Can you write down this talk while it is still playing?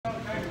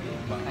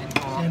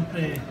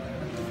Siyempre.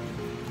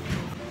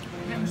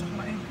 Hindi, gusto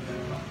kumain.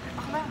 Ay,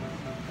 bakla.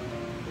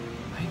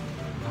 Ay,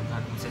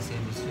 gagawin mo sa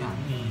selos yan.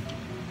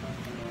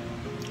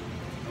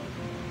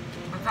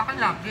 Ba't sa akin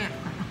lagi?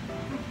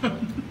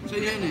 So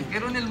yan eh.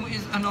 Kay Ronel mo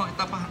is ano,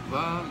 itapa.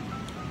 Wag.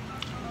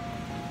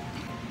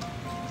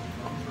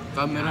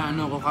 Camera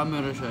ano ko,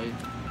 camera siya eh.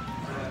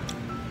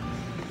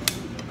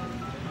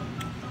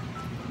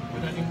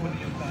 Pwede ko na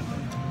yung plato.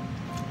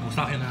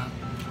 Sa akin ha.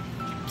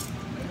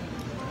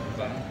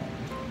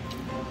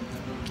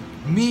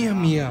 Mia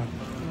Mia.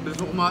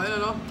 Gusto kumain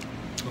ano?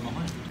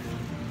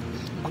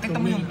 Pakita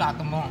mo yung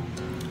plato mo.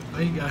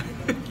 Ay, guys.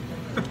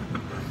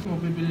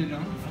 Kung bibili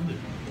lang. Hindi.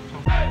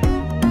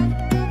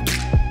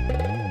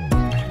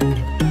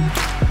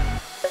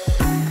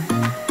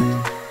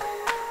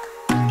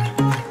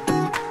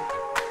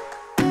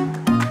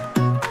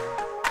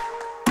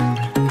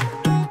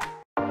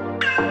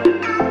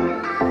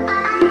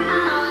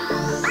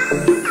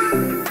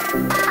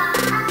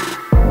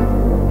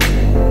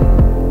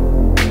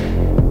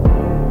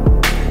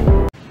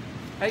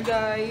 Hi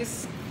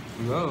guys!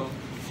 Hello.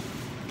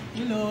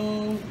 Hello.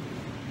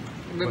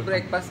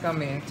 Nag-breakfast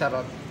kami,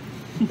 charot.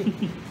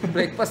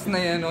 Breakfast na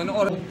yan, no? Anong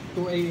oras?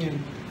 2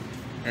 a.m.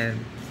 And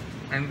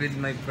I'm with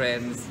my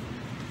friends.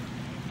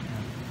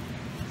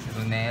 Si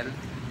Ronel.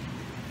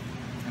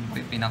 Ang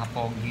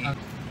pinaka-pogi. At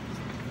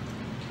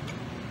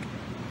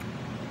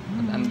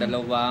ang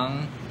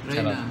dalawang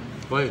Reyna.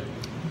 Boy.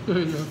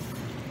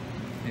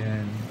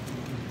 Yan.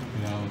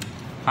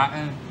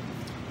 Kain.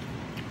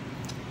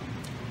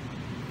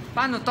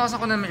 Paano to? Saan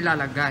ko naman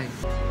ilalagay?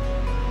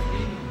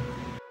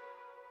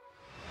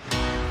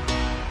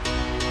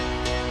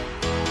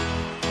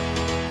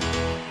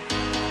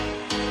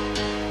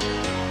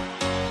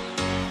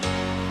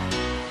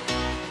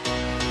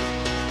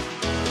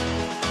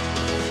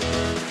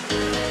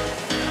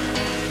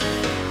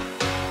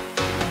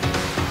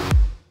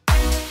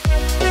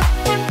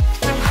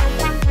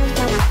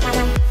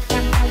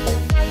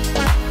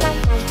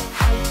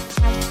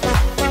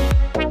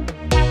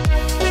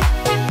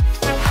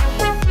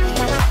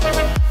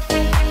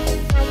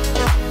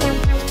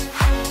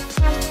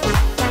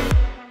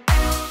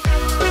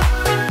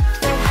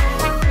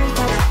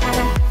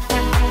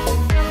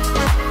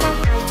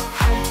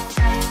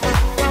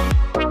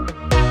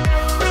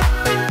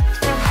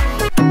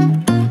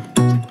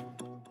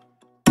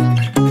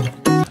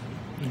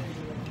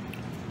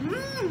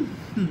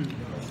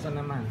 Gusto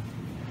naman.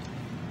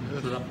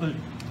 Sarap eh.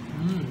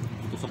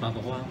 Tutok sa plato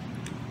ko ha.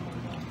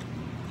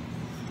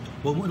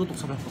 Huwag mo inutok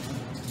sa plato ko.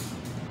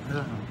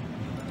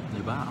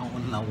 Diba? Ako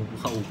na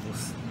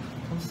nauupos.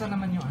 Gusto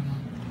naman yung ano?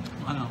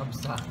 Ano?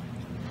 Kapsa.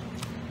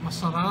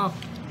 Masarap.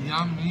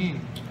 Yummy.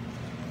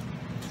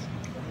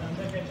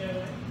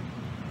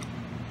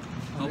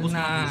 Naubos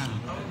na.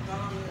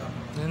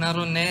 Yun na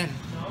Ronel.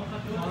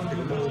 Hindi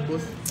ko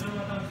maubos.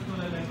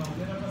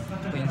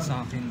 Ito yun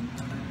sa akin.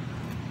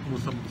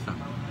 Usap isa.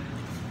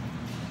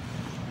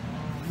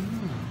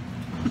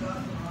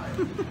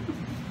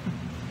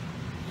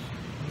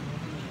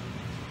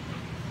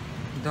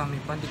 Ang dami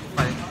pa, hindi ko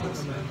kaya.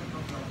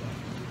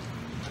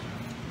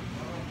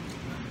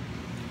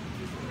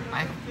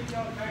 Ay.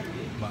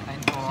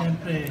 Kain po.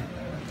 Siyempre.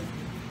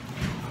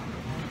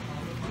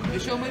 Eh,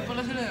 siomay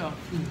pala sila eh.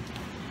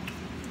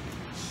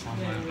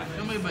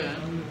 Siomay ba yan?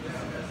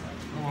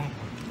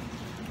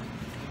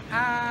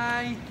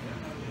 Hi!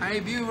 Hi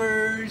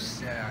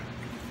viewers!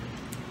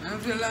 Ano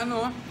sila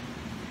ano?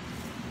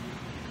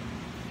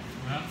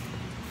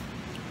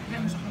 Hindi,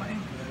 gusto kumain.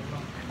 Ay,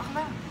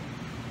 bakla.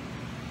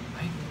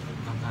 Ay,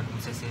 gagawin mo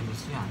sa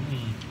selos yan.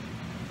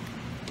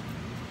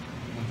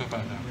 Ang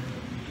kapata.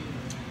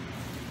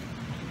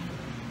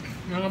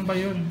 Nangamba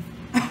yun.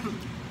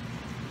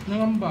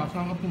 Nangamba,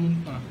 saan ka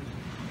pumunta?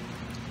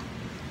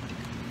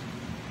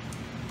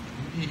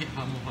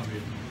 Ihiha mo kami.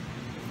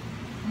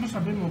 Ano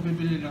sabi mo,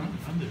 bibili lang?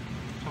 Hindi.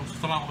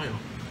 Sasama ko kayo.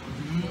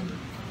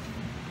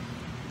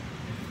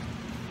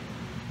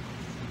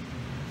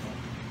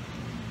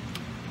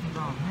 Ang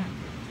dami.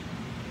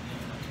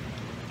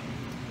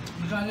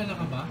 Nag-aalala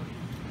ka ba?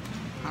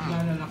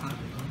 Nag-aalala ka?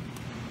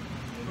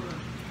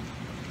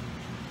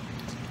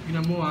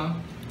 Tingnan mo ha,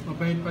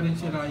 mabait pa rin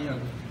si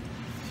Ryan.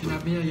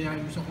 Sinabi niya,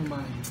 iyahin mo siya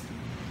kumain.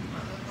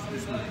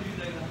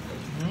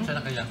 Saan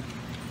na kaya?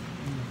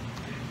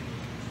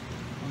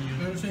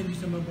 Pero siya hindi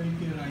siya mabait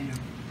kay Ryan.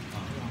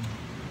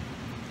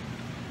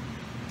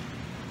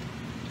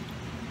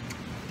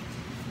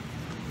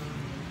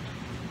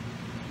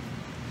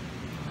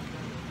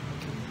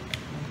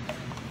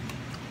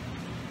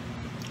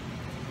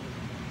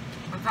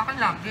 Ba't sa akin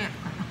lagi?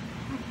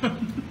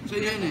 So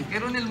yan eh. Kay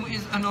Ronel mo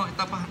is ano,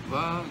 itapa.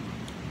 Wag.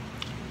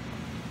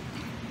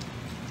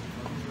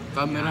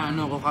 Camera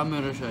ano ko,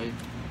 camera siya eh.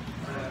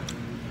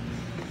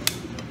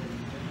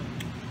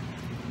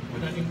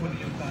 Pwede ko na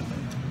yung plato.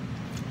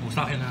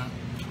 Sa akin ha.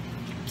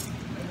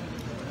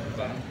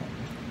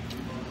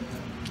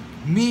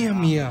 Mia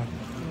Mia.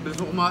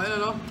 Gusto kumain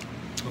ano?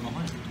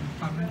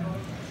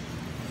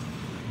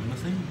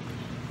 Masay.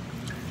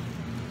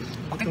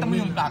 Pakita mo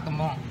yung plato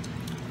mo.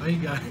 Ay,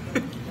 guys.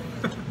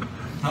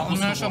 Ako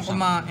na siyang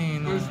kumain.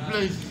 First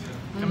place.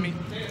 Kami.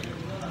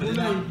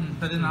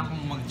 Pwede na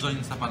akong mag-join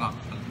sa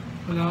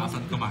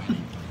Pangmalakasang kumain.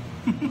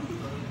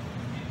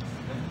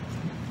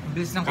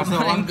 Bilis ng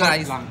kumain,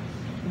 guys.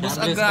 Ubus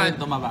agad.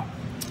 Tumaba.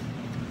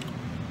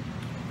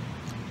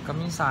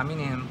 Kami sa amin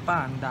eh,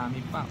 ang dami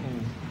pa.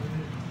 Oh.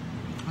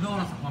 Ano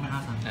oras ako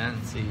Pangmalakasang? Ayan,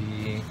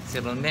 si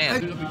Ronel.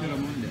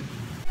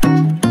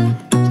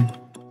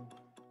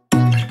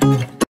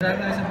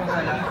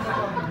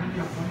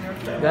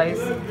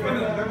 Guys,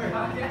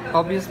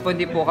 obvious po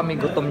hindi po kami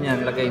gutom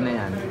yan, lagay na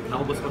yan.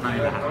 Naubos ko na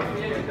yung lahat.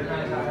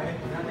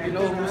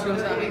 Pinaubos lang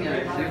sa akin yan.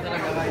 Hindi ko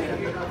talaga kaya.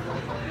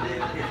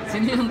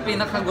 Sino yung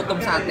pinakagutom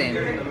sa atin?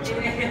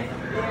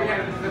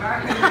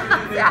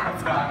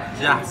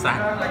 Siya, saan?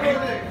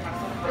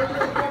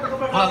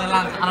 Wala na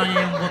lang, ano niya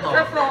yung buto?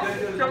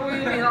 Siya po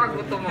yung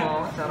pinakagutom mo.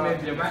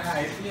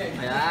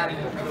 Ayan.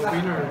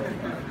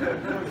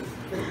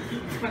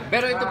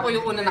 Pero ito po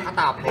yung una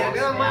nakatapos.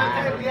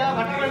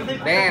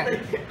 Be.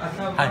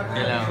 Ay,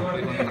 galaw.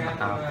 Yung una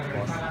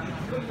nakatapos.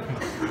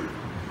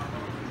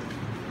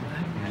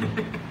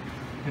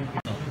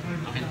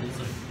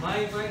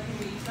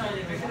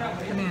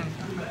 Ano yan?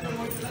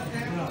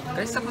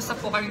 Guys, tapos na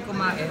po kami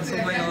kumain. So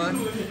ngayon,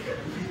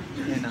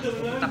 yan na.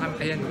 Punta kami,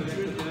 ayan.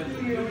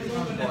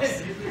 Boss.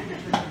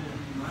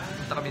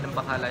 Punta kami ng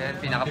Bakala yan.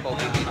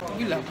 Pinaka-pogi dito.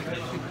 Gila.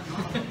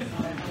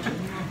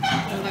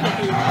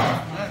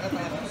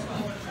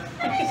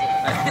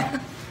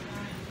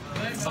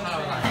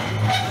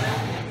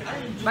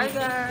 Bye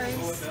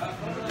guys!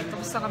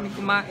 Tapos na kami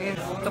kumain.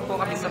 Punta po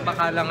kami sa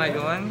Bakala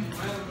ngayon.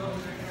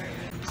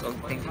 So,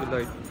 thank you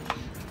Lord.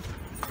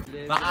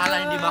 Bakala,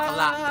 hindi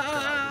bakla.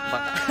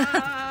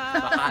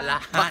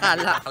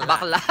 Bakala.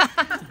 Bakla.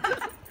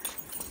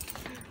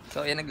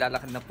 So, ayan,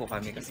 naglalakad na po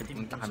kami kasi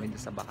pumunta kami doon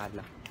sa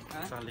Bakala.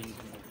 Saling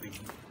open.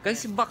 Guys,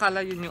 si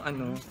Bakala yun yung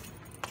ano,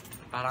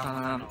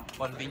 Parang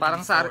convenience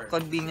parang sa store.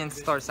 convenience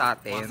store sa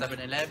atin.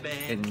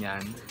 7-Eleven,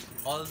 Ganyan.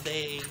 all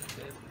day.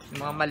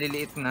 Yung mga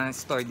maliliit na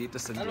store dito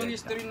sa Anong Jeddah.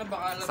 history na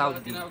bakala?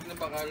 Saudi. Bakit tinawag na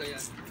bakala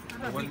yan?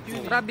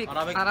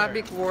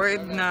 Arabic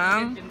word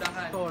ng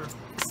Tindahan.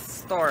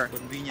 store.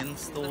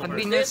 Convenience store.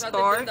 Convenience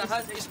store.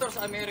 Tindahan. Store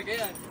sa Amerika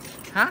yan.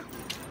 Ha?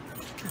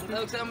 Ang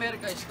tawag sa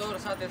Amerika, store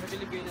sa atin sa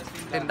Pilipinas.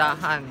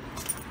 Tindahan.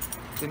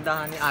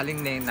 Tindahan ni Aling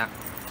Nena.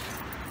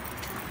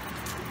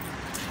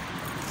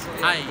 So,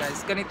 Hi. ayan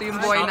guys, ganito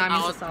yung buhay namin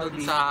sa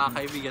Saudi. Sa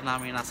kaibigan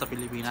namin nasa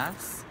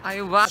Pilipinas.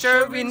 Ay, wow.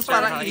 Sherwin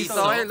Paraiso.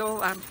 Paraiso. Hello,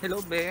 hello,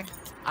 be.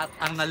 At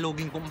ang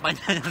naluging kumpanya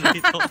niya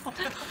dito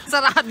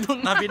Saradong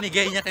na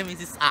binigay niya kay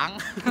Mrs. Ang.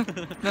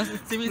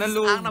 Si Mrs.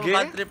 nalugi? Ang na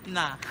bad trip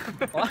na.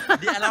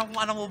 Di alam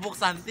kung anong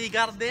bubuksan. Tea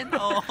Garden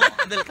o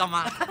Del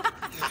Camar.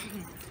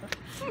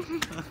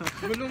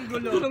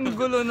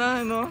 Gulong-gulo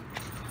na, no?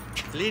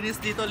 Linis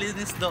dito,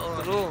 linis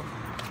doon. True.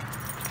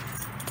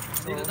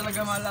 Dito talaga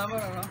malaman,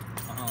 ano?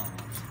 Oo.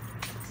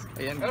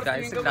 Ayan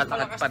guys,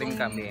 naglalakad pa rin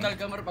kami.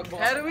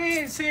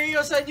 Erwin, see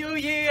you sa New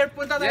Year!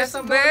 Punta tayo Yes,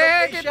 sa Mall be!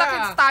 of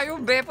Kita-kits tayo,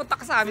 be! Punta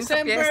ka sa amin sa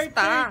December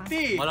fiesta.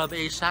 30! Mall of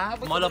Asia,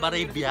 Mall of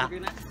Arabia.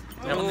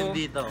 Meron din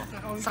dito.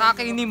 Saka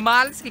kay ni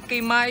Mals,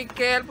 kay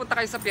Michael, punta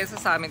kayo sa fiesta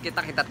sa amin.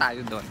 Kita-kita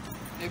tayo doon.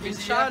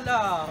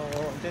 Inshallah!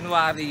 Oo,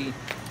 January.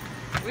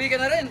 Uwi ka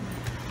na rin!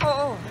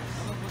 Oo.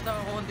 Punta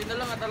ka, konti na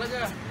lang talaga.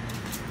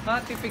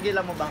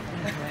 Pipigilan mo ba ako?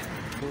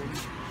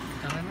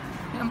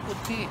 Yan ang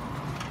puti.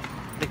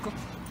 Deko.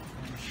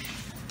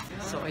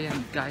 So ayan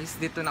guys,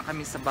 dito na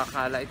kami sa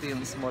Bakala. Ito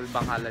yung small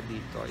Bakala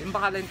dito. Yung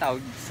Bakala yung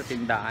tawag sa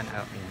tindahan.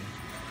 Ayan.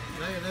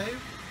 Live?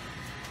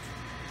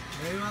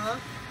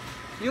 Live?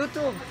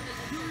 YouTube.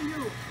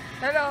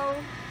 Hello.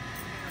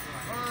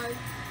 Hi.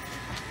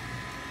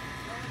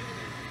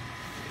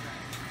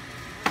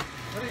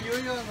 Ano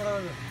yun?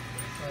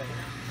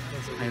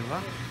 Ay ba?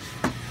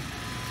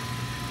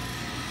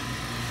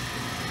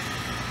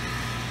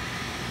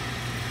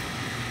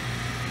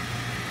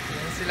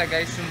 Yan sila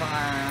guys yung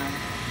mga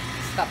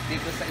stop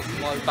dito sa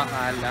small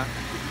Bakala.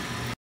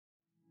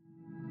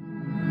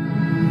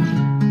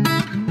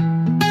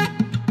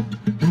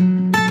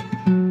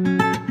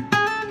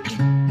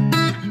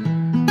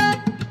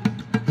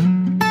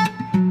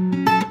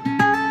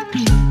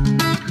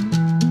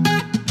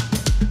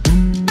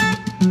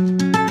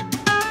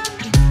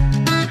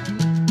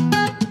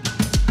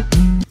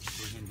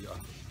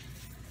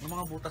 Yung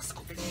mga butas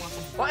ko, yung mga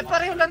O,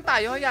 pareho lang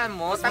tayo, hayaan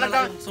mo. Mas Talaga,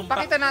 malaki yung sumpa.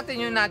 pakita natin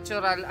yung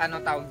natural, ano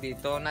tawag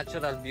dito,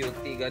 natural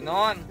beauty,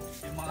 ganon.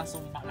 yung mga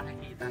sumpa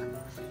nakikita.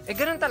 Eh,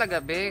 ganon talaga,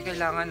 be.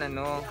 Kailangan,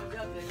 ano,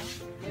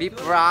 be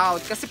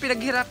proud. Kasi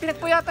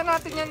pinagpuyatan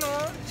natin yan, no?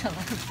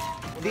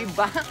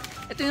 Diba?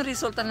 Ito yung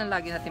resulta ng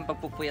lagi natin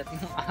pagpupuyat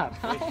ng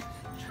araw.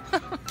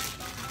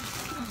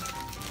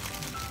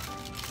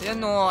 Ayan,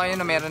 no. Ayun,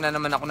 no, meron na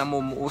naman ako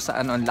namumuo sa,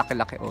 ano, ang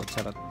laki-laki. Oh,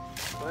 charot.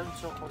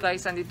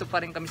 Guys, andito pa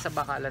rin kami sa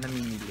Bakala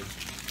namimili.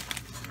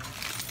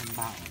 Ang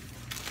baon.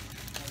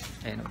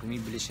 Ayun,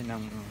 bumibili siya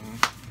ng Ang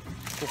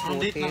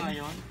date na kukutin.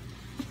 ngayon.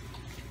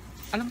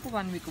 Alam ko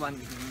 1 week.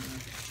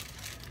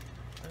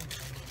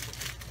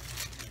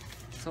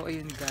 So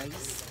ayun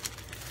guys.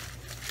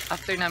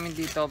 After namin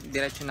dito,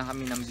 diretso na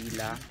kami ng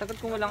Bila. Tagal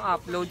kong walang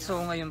upload,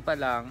 so ngayon pa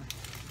lang.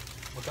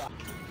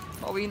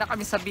 Pauwi na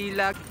kami sa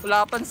Bila.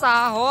 Wala pang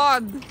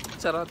sahod.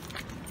 Charot.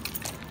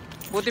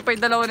 Buti pa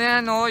yung dalawa na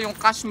yan, no? Yung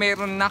cash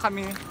meron na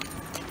kami.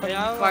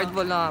 Card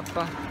wala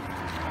pa.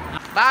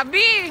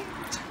 Bobby!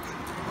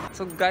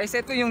 So guys,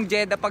 ito yung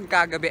Jeddah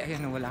pagkagabi.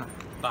 Ayan, wala.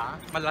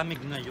 Ba?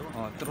 Malamig ngayon.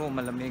 Oh, true,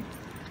 malamig.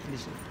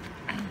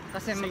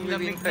 Kasi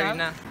mag-winter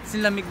na.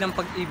 Silamig ng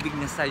pag-ibig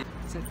na sa'yo.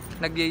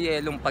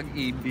 Nagyayelong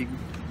pag-ibig.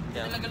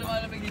 Talaga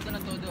lumalamig dito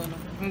na todo, ano?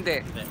 Hindi.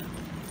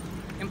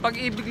 Yung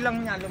pag-ibig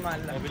lang niya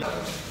lumalamig.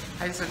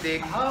 Hi,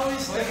 Sadik.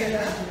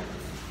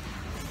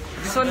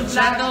 This one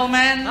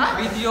gentleman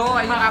video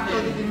ay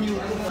uploaded in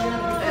YouTube.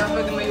 I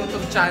uploaded my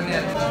YouTube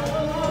channel.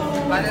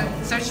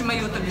 Search my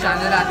YouTube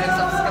channel natin,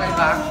 subscribe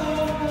ha.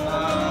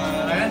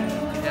 Alright?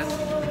 Yes.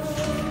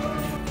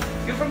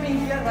 You're from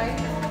India, right?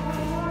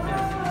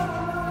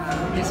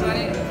 Yes,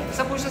 sorry.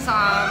 Isa po siya sa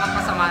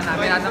makasama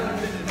namin.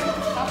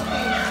 Top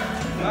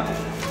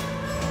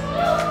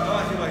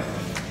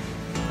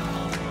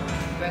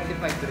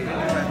 25 rin.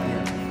 Yes.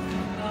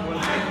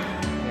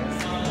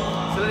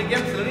 Slowly,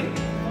 Kim, slowly.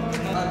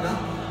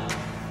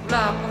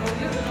 Wala pa mo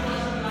yun.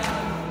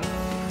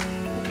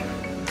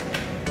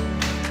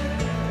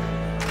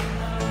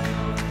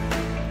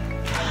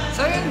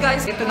 So yun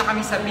guys, ito na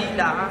kami sa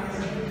Bila.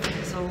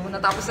 So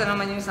natapos na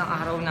naman yung isang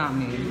araw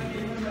namin.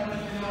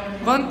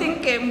 Konting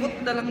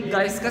kemot na lang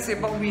guys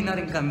kasi pauwi na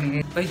rin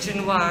kami. By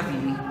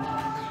January,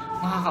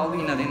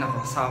 makakauwi na rin ako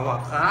sa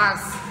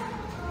wakas.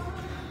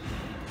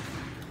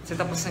 Kasi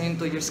tapos na yung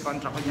 2 years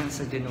contract ko dyan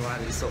sa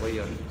January. So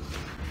yun.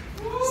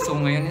 So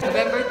ngayon is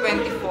November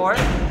 24.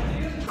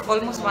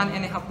 Almost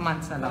 1.5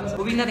 months na lang. So,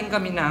 uwi na rin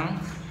kami ng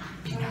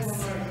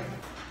Pinas.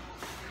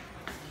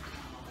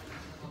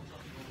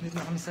 Uwi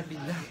na kami sa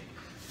Bila.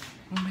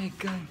 Oh my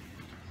God.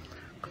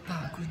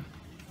 Kapagod.